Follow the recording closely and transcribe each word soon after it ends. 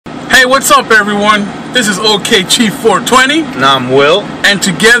Hey, what's up, everyone? This is Okchief420. And I'm Will. And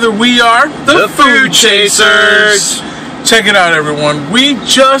together we are The Food Chasers. Check it out, everyone. We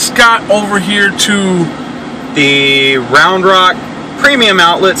just got over here to the Round Rock Premium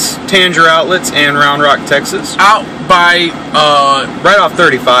Outlets, Tanger Outlets, and Round Rock, Texas. Out by right off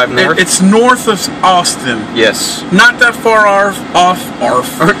 35 north. It's north of Austin. Yes. Not that far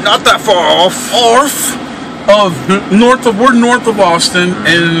Not that far off. We're north of Austin,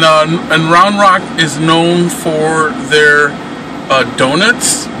 and Round Rock is known for their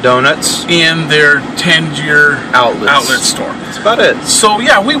donuts and their Tanger outlet store. That's about it. So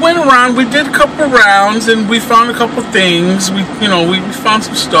yeah, we went around, we did a couple of rounds, and we found a couple of things. We found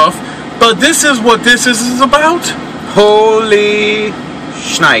some stuff, but this is what this is about. Holy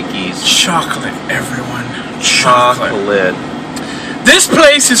shnikes! Chocolate, everyone. Chocolate. This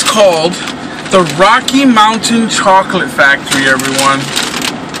place is called the Rocky Mountain Chocolate Factory, everyone.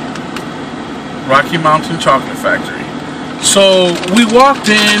 Rocky Mountain Chocolate Factory. So we walked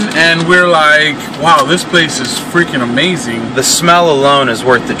in and we're like, wow, this place is freaking amazing. The smell alone is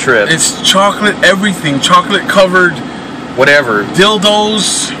worth the trip. It's chocolate everything. Chocolate covered whatever.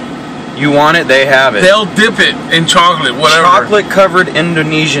 Dildos. You want it, they have it. They'll dip it in chocolate, whatever. Chocolate covered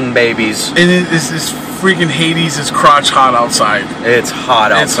Indonesian babies. And it's freaking Hades, it's crotch hot outside. It's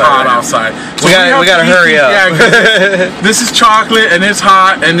hot outside. It's hot outside. So we gotta hurry up. Yeah, this is chocolate and it's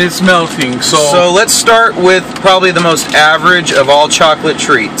hot and it's melting. So let's start with probably the most average of all chocolate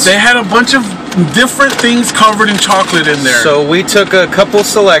treats. They had a bunch of different things covered in chocolate in there. So we took a couple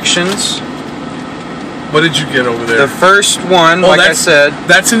selections. What did you get over there? The first one, like I said,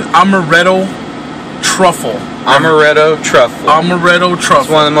 that's an amaretto truffle. Amaretto truffle. Amaretto truffle. It's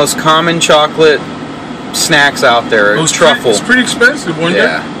one of the most common chocolate snacks out there. It's truffle. It's pretty expensive, wasn't it?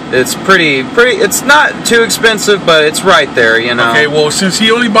 Yeah, it's pretty. It's not too expensive, but it's right there, you know. Okay, well, since he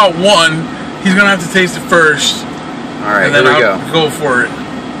only bought one, he's gonna have to taste it first. All right, and then here we I'll go for it.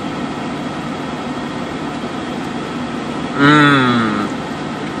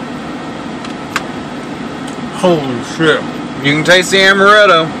 Holy shit! You can taste the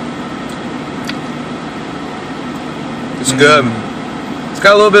amaretto. It's good. It's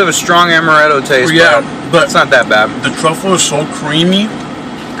got a little bit of a strong amaretto taste. Yeah, but it's not that bad. The truffle is so creamy.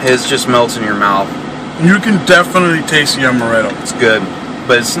 It just melts in your mouth. You can definitely taste the amaretto. It's good,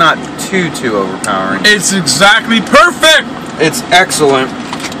 but it's not too overpowering. It's exactly perfect. It's excellent.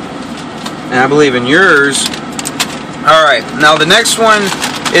 And I believe in yours. All right, now the next one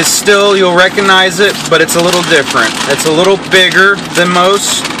is still, you'll recognize it, but it's a little different. It's a little bigger than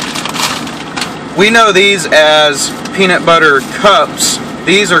most. We know these as peanut butter cups.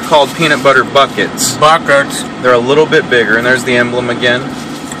 These are called peanut butter buckets. Buckets. They're a little bit bigger, and there's the emblem again.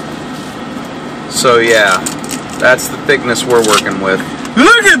 So yeah, that's the thickness we're working with.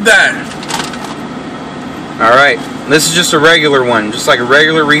 Look at that! Alright, this is just a regular one, just like a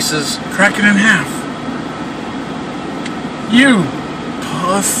regular Reese's. Crack it in half. You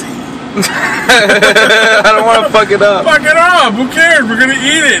pussy. I don't want to fuck it up. Fuck it up! Who cares? We're gonna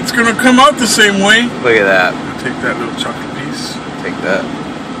eat it. It's gonna come out the same way. Look at that. Take that little chocolate piece. Take that.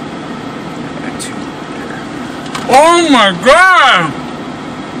 Oh my god!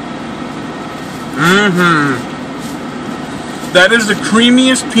 That is the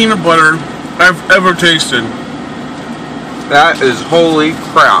creamiest peanut butter I've ever tasted. That is holy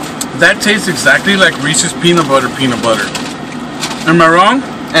crap. That tastes exactly like Reese's peanut butter. Am I wrong?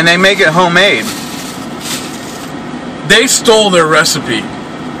 And they make it homemade. They stole their recipe.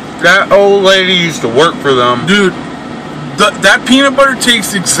 That old lady used to work for them. Dude, that peanut butter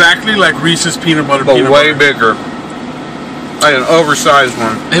tastes exactly like Reese's peanut butter. But way bigger. Like an oversized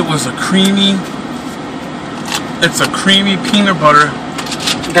one. It was it's a creamy peanut butter.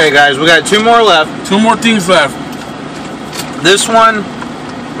 Okay guys, we got 2 more left. 2 more things left. This one.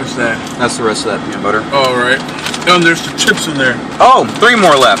 What's that? That's the rest of that peanut butter. Oh, right. Oh, and there's the chips in there. Oh, 3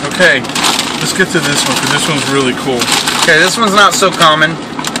 more left. Okay, let's get to this one, because this one's really cool. Okay, this one's not so common.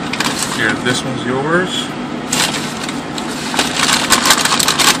 Here, this one's yours.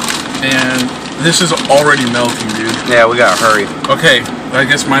 And this is already melting, dude. Yeah, we gotta hurry. Okay, I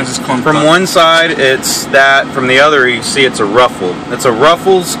guess mine's just clumped From up. one side, it's that. From the other, you see it's a ruffle. It's a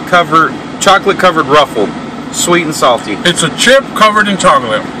chocolate covered ruffle. Sweet and salty. It's a chip covered in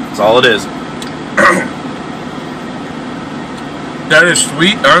chocolate. That's all it is. That is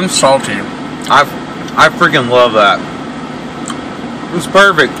sweet and salty. I freaking love that. It's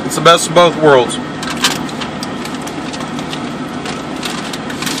perfect. It's the best of both worlds.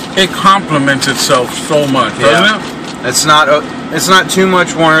 It complements itself so much, doesn't it? It's not too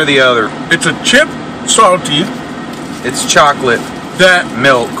much one or the other. It's a chip salty. It's chocolate. That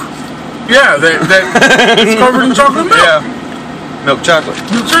milk. Yeah, that it's covered in chocolate milk. Yeah, milk chocolate.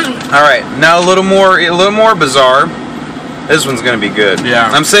 Milk chocolate. All right, now a little more bizarre. This one's gonna be good. Yeah.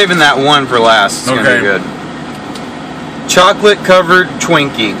 I'm saving that one for last. It's gonna be good. Chocolate covered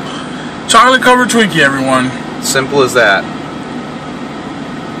Twinkie. Chocolate covered Twinkie, everyone. Simple as that.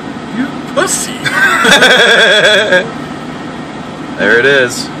 You pussy. There it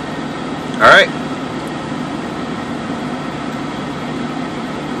is. All right.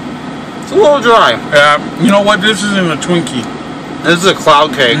 It's a little dry. Yeah. You know what? This isn't a Twinkie. This is a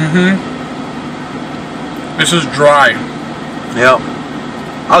cloud cake. Mm-hmm. This is dry. Yep.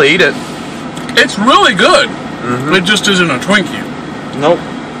 I'll eat it. It's really good. Mm-hmm. It just isn't a Twinkie. Nope.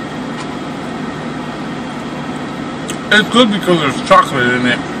 It's good because there's chocolate in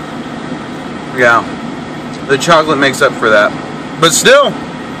it. Yeah. The chocolate makes up for that. But still,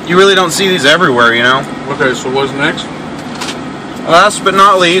 you really don't see these everywhere, you know? Okay, so what's next? Last but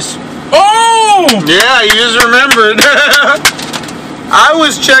not least. Oh! Yeah, you just remembered. I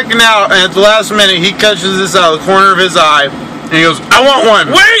was checking out, and at the last minute, he catches this out of the corner of his eye, and he goes, I want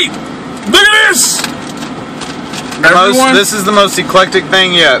one. Wait! Look at this! This is the most eclectic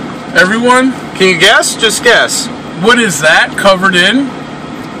thing yet. Everyone? Can you guess? Just guess. What is that covered in?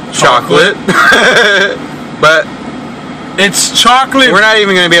 Chocolate. But it's chocolate. We're not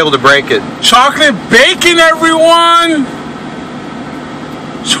even going to be able to break it. Chocolate bacon, everyone!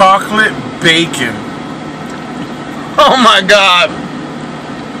 Chocolate bacon. Oh my god.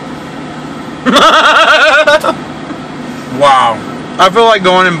 Wow. I feel like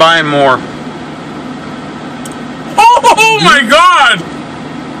going and buying more. Oh my god!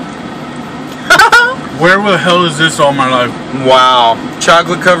 Where the hell is this all my life? Wow.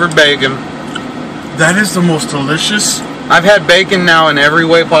 Chocolate covered bacon. That is the most delicious. I've had bacon now in every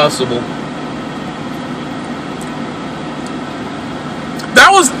way possible. That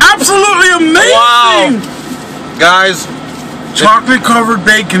was absolutely amazing! Wow. Guys. Chocolate covered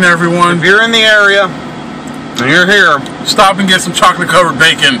bacon, everyone. If you're in the area and you're here, stop and get some chocolate covered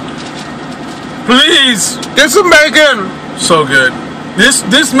bacon. Please. Get some bacon. So good.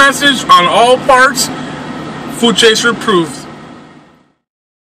 This message on all parts, Food Chaser approved.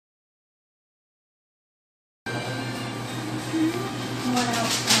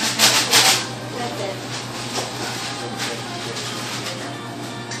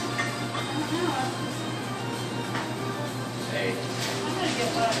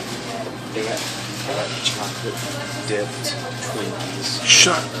 They got chocolate dipped Twinkies.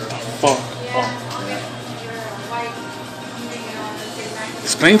 Shut the fuck up.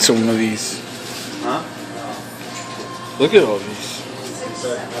 Explain some of these. Huh? Look at all these.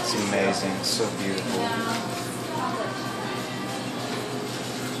 That's amazing. So beautiful.